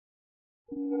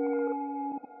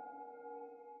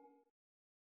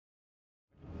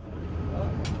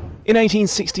In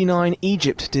 1869,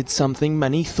 Egypt did something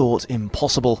many thought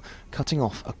impossible, cutting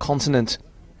off a continent.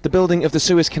 The building of the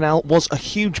Suez Canal was a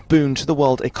huge boon to the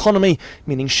world economy,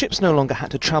 meaning ships no longer had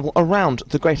to travel around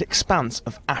the great expanse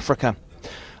of Africa.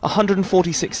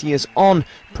 146 years on,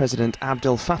 President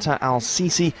Abdel Fattah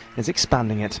al-Sisi is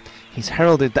expanding it. He's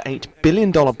heralded the $8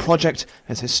 billion project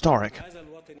as historic.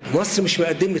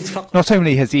 Not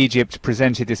only has Egypt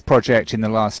presented this project in the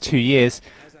last 2 years,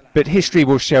 but history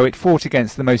will show it fought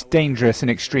against the most dangerous and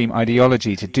extreme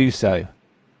ideology to do so.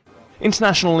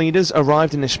 International leaders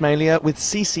arrived in Ismailia with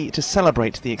Sisi to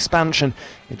celebrate the expansion.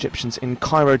 Egyptians in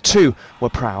Cairo too were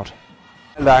proud.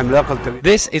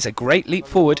 This is a great leap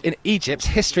forward in Egypt's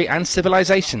history and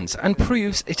civilizations and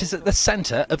proves it is at the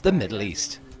centre of the Middle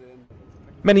East.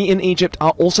 Many in Egypt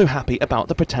are also happy about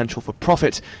the potential for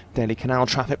profit. Daily canal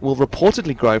traffic will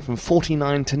reportedly grow from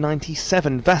 49 to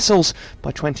 97 vessels.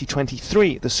 By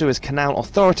 2023, the Suez Canal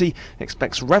Authority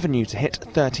expects revenue to hit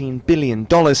 $13 billion,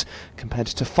 compared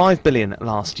to $5 billion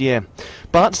last year.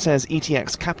 But, says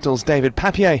ETX Capital's David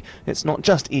Papier, it's not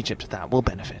just Egypt that will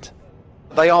benefit.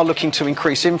 They are looking to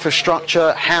increase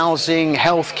infrastructure, housing,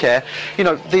 healthcare. You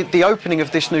know, the opening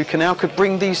of this new canal could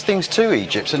bring these things to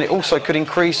Egypt, and it also could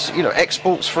increase,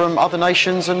 exports from other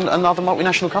nations and other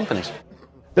multinational companies.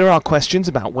 There are questions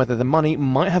about whether the money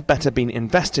might have better been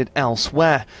invested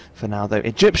elsewhere. For now, though,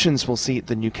 Egyptians will see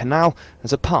the new canal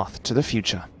as a path to the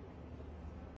future.